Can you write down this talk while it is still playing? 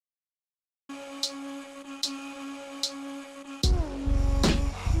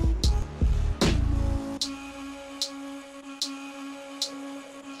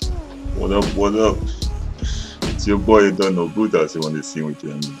What up, what up? It's your boy, you don't know good as you want to see with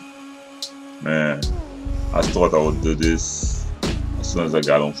you. Man, I thought I would do this as soon as I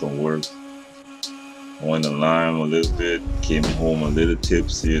got home from work. I went online a little bit, came home a little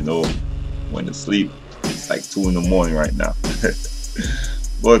tipsy, went to sleep. It's like 2 in the morning right now.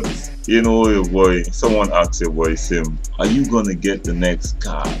 But, your boy, someone asked your boy Sim, are you gonna get the next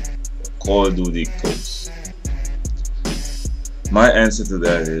card? Call of Duty Ghost? My answer to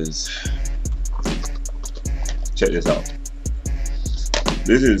that is, check this out.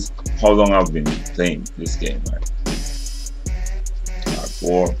 This is how long I've been playing this game, right?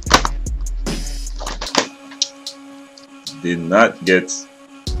 Hardcore. Did not get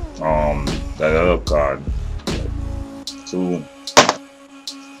that other card. 2.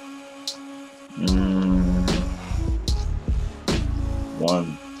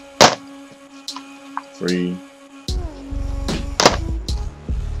 1, 3.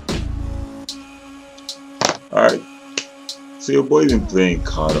 Alright, so your boy been playing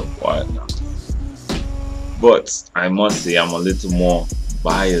COD a while now, but I must say I'm a little more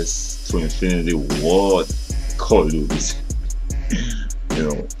biased to Infinity Ward Call of Duty.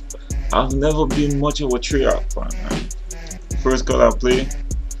 I've never been much of a Treyarch fan, man. The first COD I played,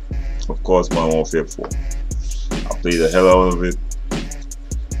 of course, Modern Warfare 4. I played the hell out of it.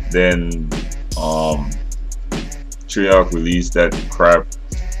 Then Treyarch released that crap.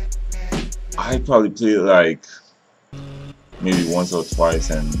 I probably played it like maybe once or twice,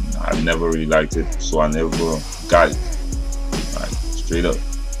 and I never really liked it, so I never got it. Like, straight up.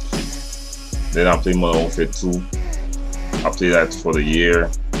 Then I played Modern Warfare 2. I played that for the year.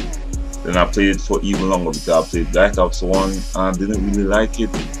 Then I played it for even longer because I played Black Ops 1 and I didn't really like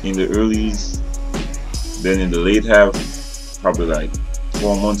it in the earlys. Then in the late half, probably like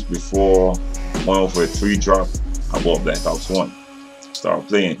 4 months before Modern Warfare 3 dropped, I bought Black Ops 1. Started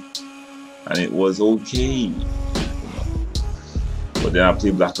playing, and it was okay. But then I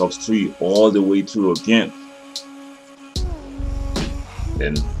played Black Ops 3 all the way through again.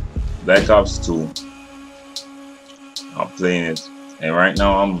 Then Black Ops 2, I'm playing it, and right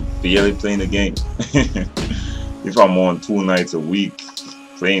now I'm barely playing the game. If I'm on 2 nights a week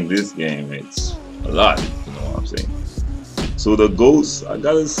playing this game, it's a lot, you know what I'm saying? So the Ghost, I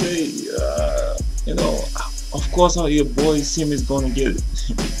gotta say, of course your boy Sim is gonna get it.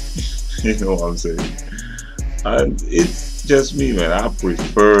 You know what I'm saying? And it's just me, man. I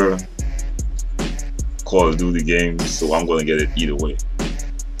prefer Call of Duty games, so I'm gonna get it either way.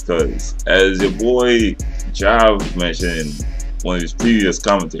 Because as your boy Jav mentioned in one of his previous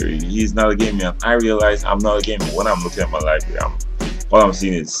commentaries, he's not a gamer. I realize I'm not a gamer. When I'm looking at my library, all I'm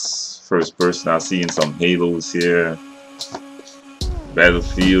seeing is first person. I'm seeing some Halos here,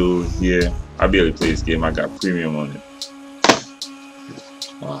 Battlefield here. I barely play this game. I got premium on it.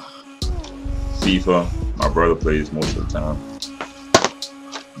 FIFA, my brother plays most of the time.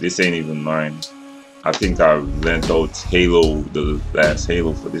 This ain't even mine. I think I lent out Halo, the last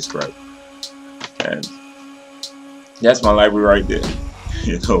Halo, for this crap. And that's my library right there.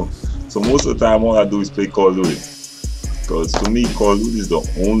 So most of the time all I do is play Call of Duty. Because to me, Call of Duty is the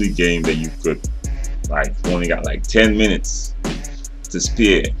only game that you could, only got like 10 minutes to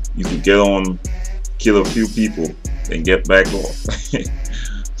spare. You can get on, kill a few people, then get back off.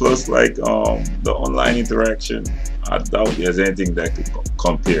 Plus, the online interaction, I doubt there's anything that could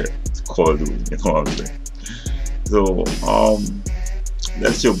compare to Call of Duty. You know what I'm saying? So,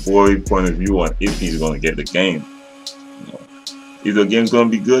 that's your boy point of view on if he's gonna get the game. If the game's gonna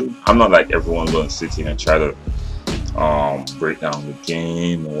be good, I'm not like everyone gonna sit here and try to break down the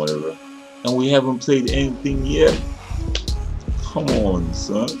game or whatever. And we haven't played anything yet. Come on,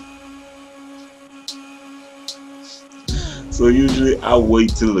 son. So usually I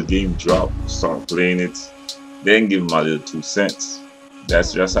wait till the game drops, start playing it, then give my little 2 cents.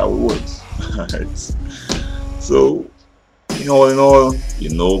 That's just how it works. Alright. So, all in all,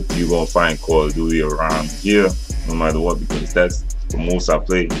 you're gonna find Call of Duty around here, no matter what, because that's the most I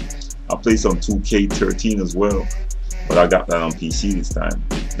play. I play some 2K13 as well, but I got that on PC this time.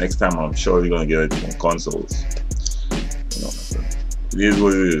 Next time I'm surely gonna get it on consoles. It is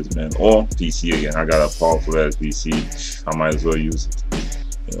what it is, man. Or PC again. I got a powerful ass PC. I might as well use it.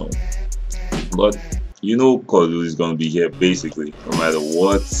 But Call of Duty is gonna be here basically, no matter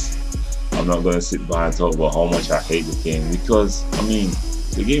what. I'm not gonna sit by and talk about how much I hate the game, because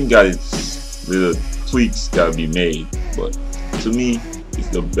the game got its little tweaks gotta be made. But to me, it's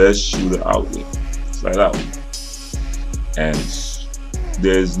the best shooter out there, flat out. And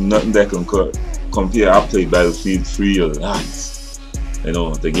there's nothing that can compare. I played Battlefield 3 a lot.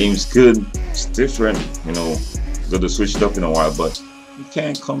 The game's good, it's different, good to switch it up in a while, but You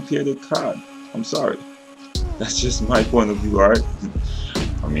can't compare the card. I'm sorry. That's just my point of view, alright?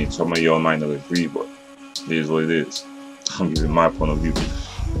 I mean, some of y'all might not agree, but it is what it is. I'm giving my point of view,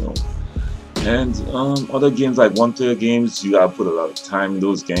 you know. And other games like one-player games, you gotta put a lot of time in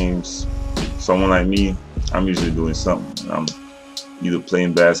those games. Someone like me, I'm usually doing something. I'm either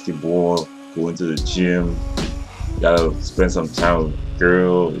playing basketball, going to the gym, gotta spend some time with a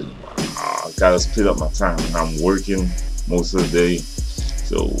girl. I gotta split up my time. I'm working most of the day,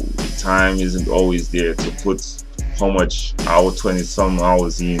 so time isn't always there to put how much hour 20 some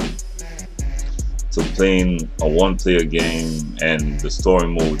hours in to playing a one-player game and the story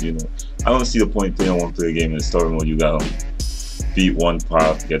mode. You know, I don't see the point playing a one-player game in the story mode. You gotta beat one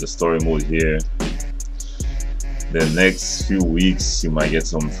part, get the story mode here. The next few weeks, you might get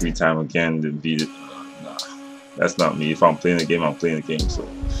some free time again to beat it. Nah, that's not me. If I'm playing a game, I'm playing a game. So,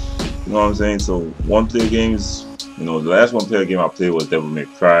 you know what I'm saying? So, one-player games, you know, the last one-player game I played was Devil May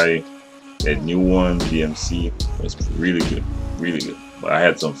Cry. That new one, DMC, was really good. Really good. But I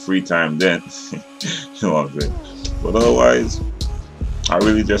had some free time then. You know what I'm saying? But otherwise, I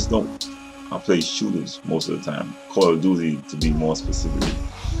really just don't. I play shooters most of the time. Call of Duty, to be more specific.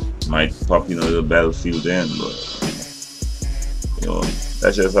 Might pop in a little Battlefield then, but you know,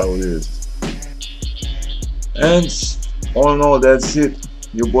 that's just how it is. And all in all, that's it.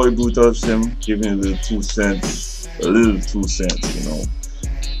 Your boy Brutus him giving a little 2 cents, you know.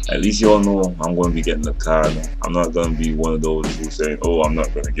 At least you all know I'm going to be getting the card. I'm not going to be one of those who say, oh, I'm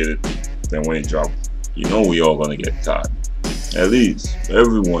not going to get it. Then when it drops, you know we all going to get card. At least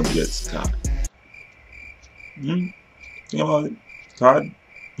everyone gets card. You know, card.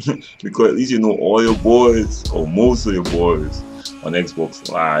 Because at least you know all your boys, or most of your boys, on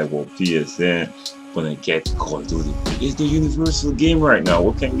Xbox Live or PSN, gonna get Call of Duty. It's the universal game right now.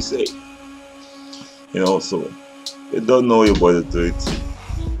 What can we say? You know, so you don't know your boy to do it.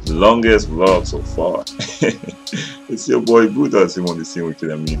 The longest vlog so far. It's your boy Buddha on the scene with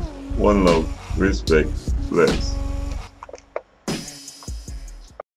you. I mean, one love, respect, bless.